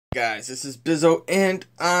Guys, this is Bizzo, and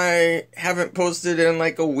I haven't posted in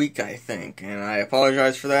like a week, I think, and I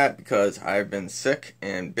apologize for that because I've been sick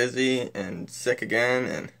and busy and sick again,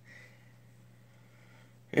 and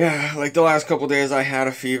yeah, like the last couple days I had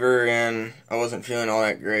a fever and I wasn't feeling all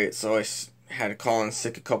that great, so I had to call in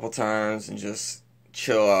sick a couple times and just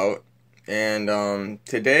chill out. And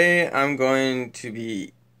today I'm going to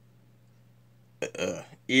be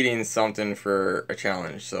eating something for a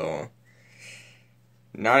challenge, so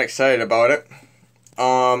not excited about it.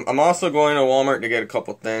 I'm also going to Walmart to get a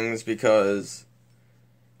couple things because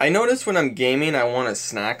I notice when I'm gaming I want to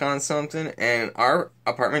snack on something, and our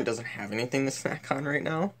apartment doesn't have anything to snack on right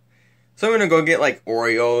now. So I'm going to go get like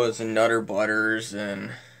Oreos and Nutter Butters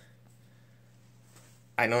and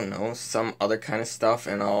I don't know, some other kind of stuff,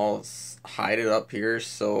 and I'll hide it up here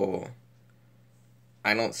so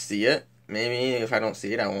I don't see it. Maybe if I don't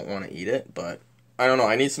see it I won't want to eat it, but I don't know,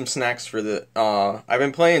 I need some snacks for the, I've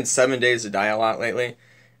been playing 7 Days to Die a lot lately,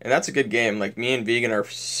 and that's a good game. Like, me and Vegan are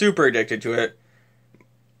super addicted to it.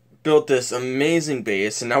 Built this amazing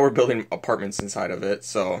base, and now we're building apartments inside of it,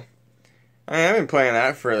 so I've been playing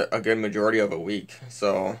that for a good majority of a week,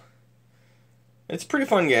 so it's a pretty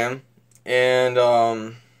fun game, and,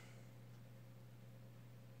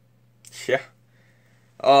 yeah.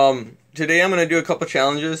 Today I'm going to do a couple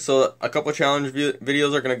challenges, so a couple challenge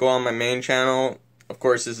videos are going to go on my main channel. Of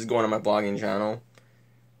course, this is going on my blogging channel,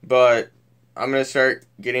 but I'm going to start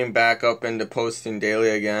getting back up into posting daily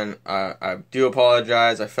again. I do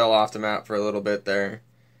apologize, I fell off the map for a little bit there,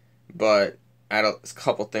 but I had a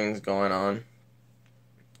couple things going on,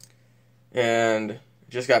 and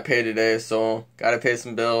just got paid today, so got to pay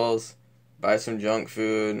some bills, buy some junk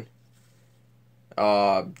food.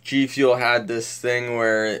 G Fuel had this thing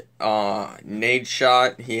where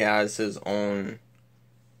Nadeshot, he has his own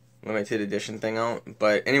limited edition thing out.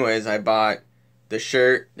 But anyways, I bought the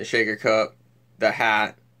shirt, the shaker cup, the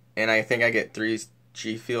hat, and I think I get 3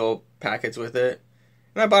 G Fuel packets with it.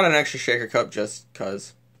 And I bought an extra shaker cup just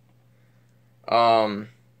cause. And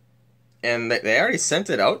they already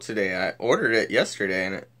sent it out today. I ordered it yesterday,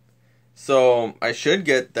 and so I should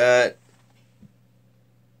get that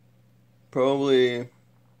probably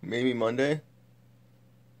maybe Monday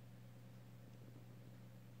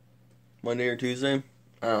or Tuesday.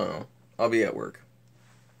 I don't know. I'll be at work.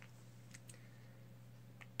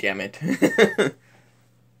 Damn it.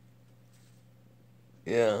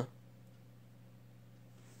 Yeah.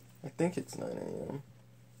 I think it's 9 a.m.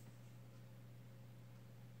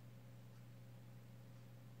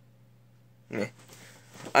 Yeah.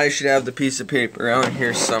 I should have the piece of paper out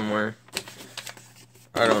here somewhere.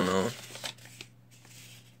 I don't know.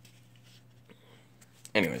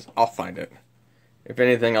 Anyways, I'll find it. If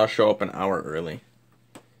anything, I'll show up an hour early.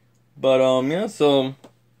 But, yeah, so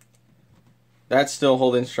that's still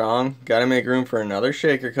holding strong. Gotta make room for another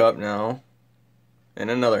shaker cup now. And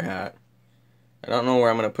another hat. I don't know where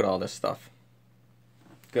I'm gonna put all this stuff,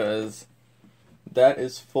 because that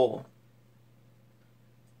is full.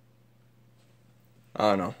 I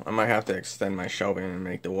don't know. I might have to extend my shelving and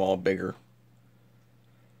make the wall bigger.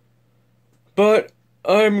 But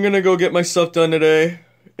I'm gonna go get my stuff done today,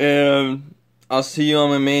 and I'll see you on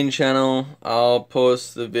my main channel. I'll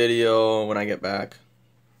post the video when I get back,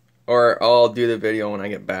 or I'll do the video when I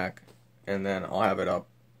get back, and then I'll have it up.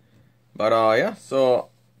 But yeah, so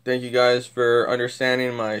thank you guys for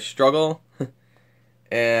understanding my struggle,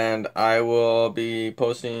 and I will be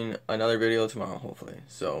posting another video tomorrow, hopefully.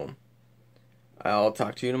 So I'll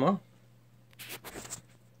talk to you tomorrow.